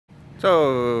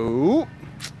So,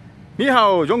 你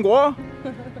好，中国.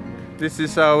 This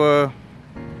is our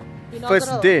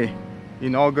first day,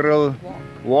 inaugural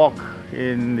walk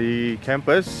in the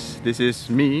campus. This is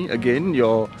me again,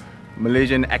 your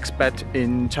Malaysian expat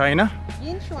in China.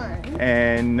 Yinchuan.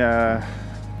 And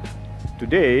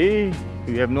today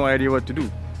we have no idea what to do.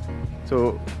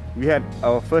 So we had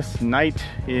our first night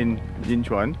in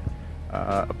Yinchuan.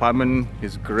 Apartment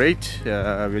is great.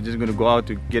 We're just going to go out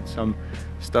to get some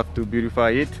stuff to beautify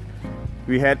it.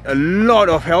 We had a lot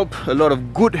of help, a lot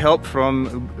of good help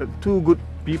from two good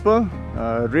people.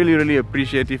 Really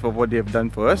appreciative of what they have done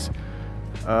for us.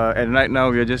 And right now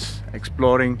we are just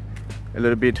exploring a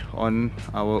little bit on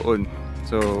our own.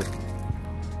 So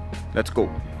let's go.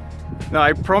 Now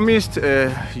I promised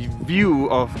a view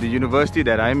of the university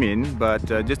that I'm in, but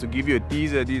just to give you a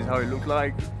teaser, this is how it looks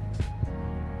like.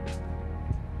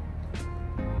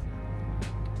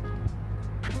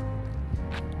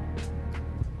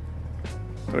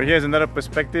 So here's another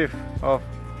perspective of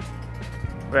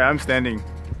where I'm standing.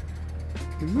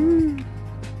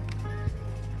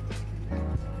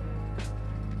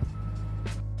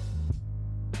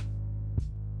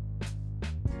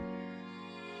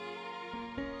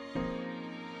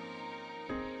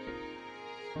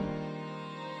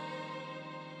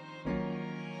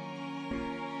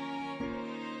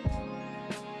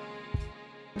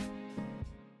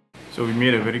 So we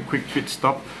made a very quick pit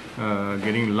stop,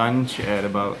 getting lunch at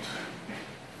about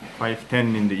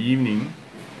 5:10 in the evening,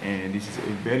 and this is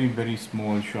a very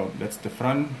small shop. That's the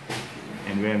front,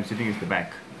 and where I'm sitting is the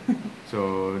back.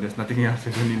 So there's nothing else.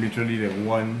 There's only literally like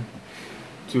 1,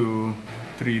 2,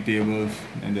 3 tables,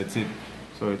 and that's it.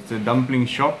 So it's a dumpling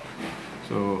shop.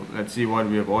 So let's see what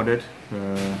we have ordered.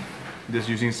 Just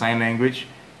using sign language,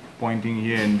 pointing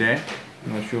here and there.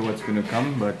 Not sure what's gonna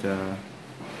come, but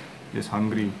just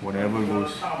hungry, whatever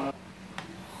goes.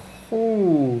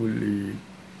 Holy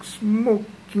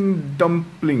smoking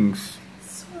dumplings!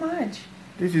 So much.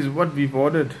 This is what we've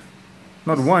ordered.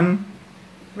 Not one.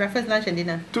 Breakfast, lunch and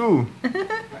dinner. 2.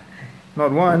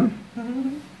 Not one.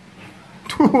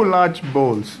 2 large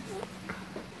bowls.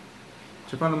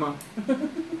 Cepat,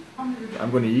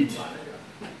 I'm gonna eat.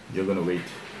 You're gonna wait.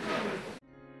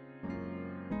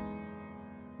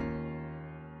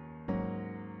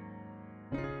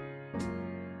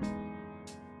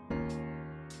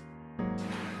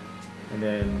 And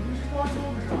then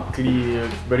clear,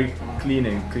 very clean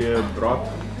and clear broth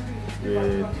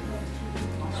with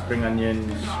spring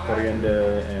onions,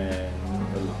 coriander, and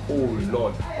a whole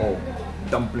lot of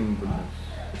dumpling goodness.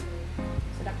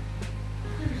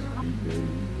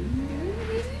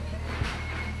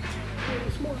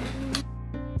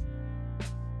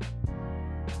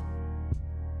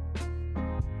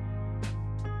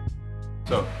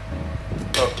 So,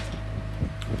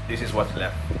 this is what's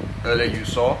left. Earlier you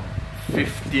saw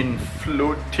 15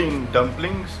 floating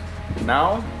dumplings.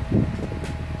 Now,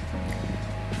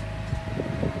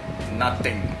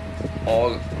 nothing.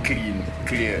 All clean,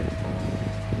 clear.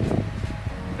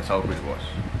 That's how good it was.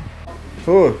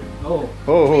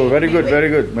 Oh, very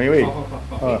good. My way.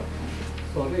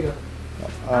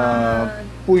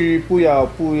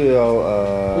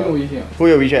 不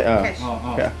要微信啊。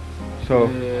So,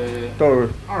 24.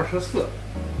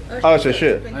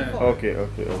 Okay.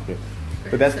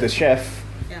 So that's the chef,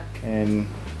 and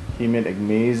he made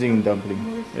amazing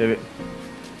dumpling. I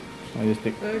just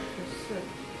take.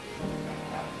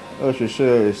 24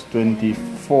 is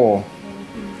 24.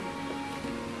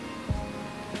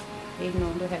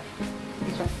 No, don't have.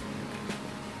 This one.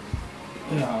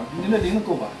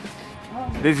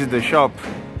 This is the shop.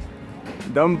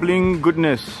 Dumpling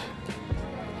goodness.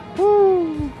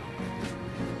 Woo.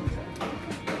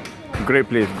 Great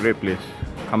place.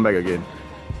 Come back again.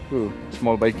 Ooh,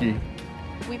 small bikey.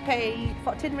 We pay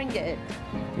 14 ringgit.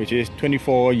 Which is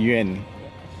 24 yuan.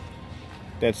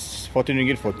 That's 14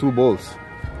 ringgit for 2 bowls.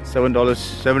 $7,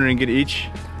 7 ringgit each.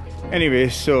 Anyway,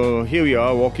 so here we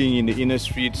are walking in the inner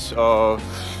streets of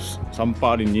some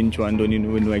part in Yinchuan. Don't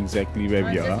even know exactly where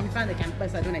we are. In front of the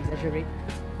campus, I don't exaggerate.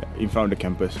 In front of the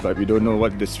campus, but we don't know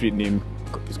what the street name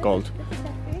is called.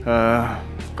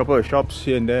 Couple of shops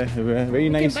here and there. Very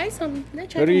nice. You can buy some.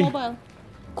 Let's try Very mobile.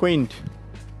 Quaint.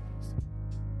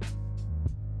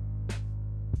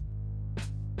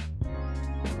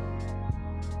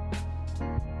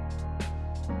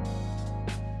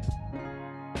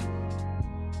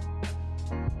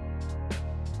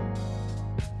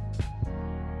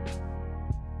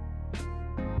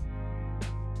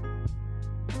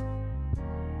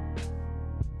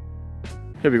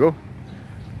 Here we go.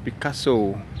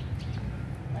 Picasso.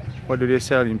 What do they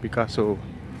sell in Picasso?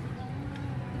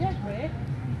 Yeah, great.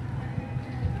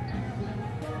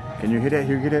 Can you hear that?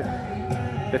 You hear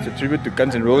that? That's a tribute to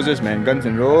Guns N' Roses, man. Guns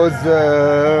N'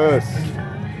 Roses!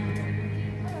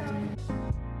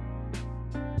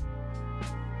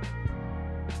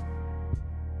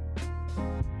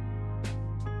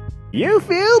 You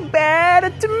feel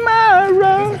better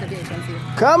tomorrow. This is a bit expensive.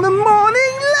 Come the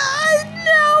morning light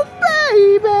now,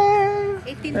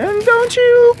 baby. 18. And don't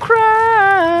you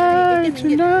cry 18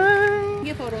 tonight.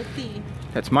 Here for roti.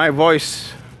 That's my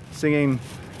voice singing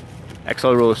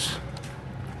Axl Rose.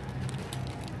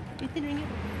 18 ringgit.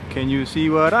 Can you see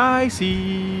what I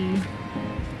see?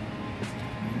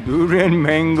 Durian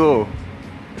mango.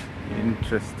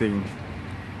 Interesting.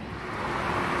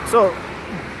 So,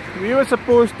 we were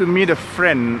supposed to meet a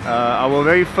friend, our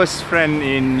very first friend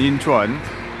in Yinchuan,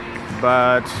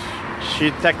 but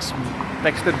she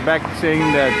texted back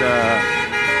saying that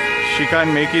she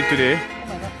can't make it today.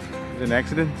 Is it an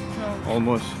accident? No.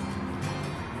 Almost.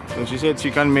 So she said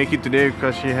she can't make it today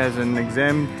because she has an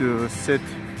exam to sit.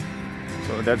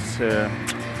 So that's a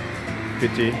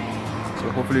pity. So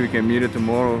hopefully we can meet her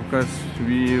tomorrow because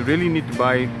we really need to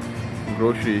buy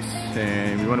groceries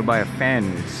and we want to buy a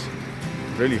fan. It's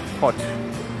really hot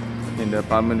in the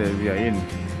apartment that we are in.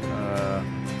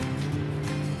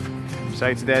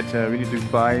 Besides that, we need to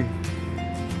buy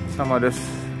some other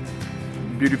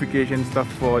beautification stuff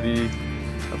for the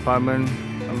apartment.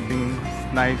 Something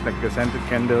nice like the scented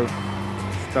candle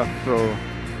stuff. So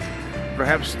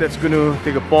perhaps that's going to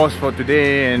take a pause for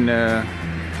today and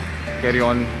carry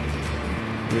on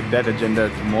with that agenda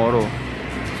tomorrow.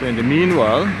 So in the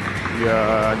meanwhile, we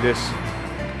are just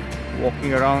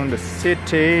walking around the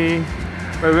city.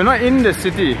 But we're not in the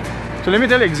city. So let me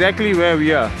tell you exactly where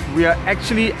we are. We are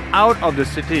actually out of the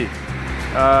city.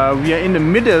 We are in the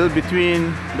middle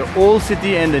between the old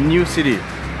city and the new city.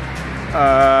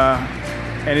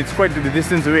 And it's quite the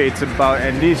distance away. It's about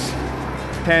at least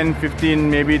 10, 15,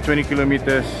 maybe 20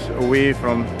 kilometers away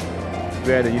from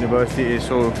where the university is.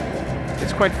 So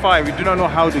it's quite far. We do not know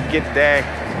how to get there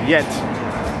yet.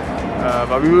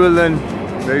 But we will learn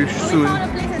very soon. We found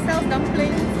a place that sells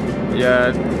dumplings.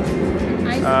 Yeah.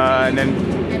 Ice And then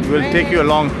and we'll bread. take you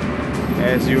along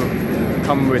as you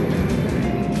come with.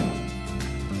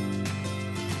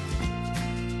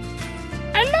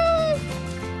 Hello!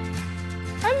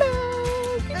 Hello!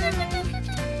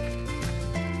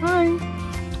 Hi!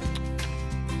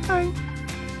 Hi!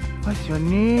 What's your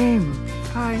name?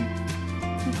 Hi!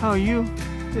 How are you?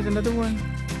 There's another one.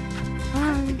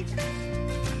 Hi!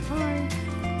 Hi!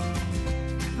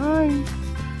 Hi!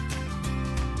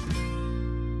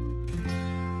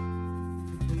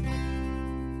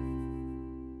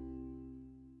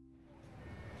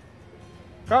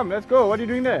 Come, let's go. What are you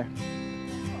doing there?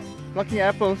 Plucking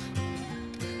apples.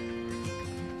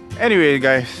 Anyway,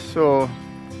 guys, so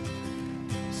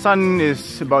sun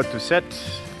is about to set.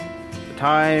 The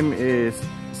time is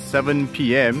 7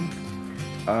 p.m.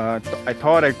 I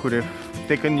thought I could have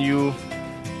taken you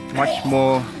much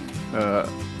more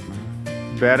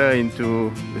better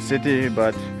into the city,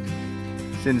 but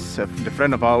since the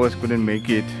friend of ours couldn't make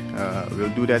it,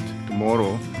 we'll do that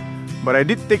tomorrow. But I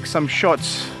did take some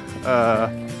shots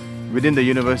within the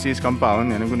university's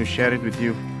compound, and I'm going to share it with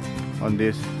you on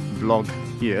this vlog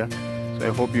here. So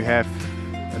I hope you have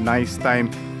a nice time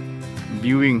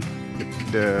viewing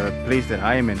the place that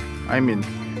I'm in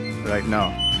right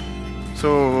now.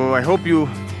 So I hope you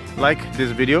like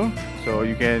this video. So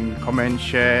you can comment,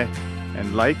 share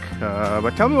and like,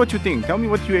 but tell me what you think. Tell me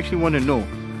what you actually want to know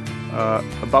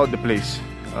about the place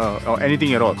or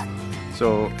anything at all.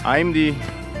 So I'm the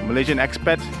Malaysian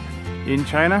expat in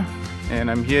China, and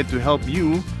I'm here to help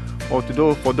you, or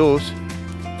for those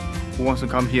who wants to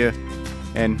come here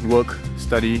and work,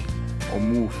 study or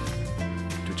move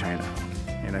to China.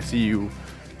 And I see you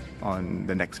on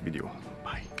the next video.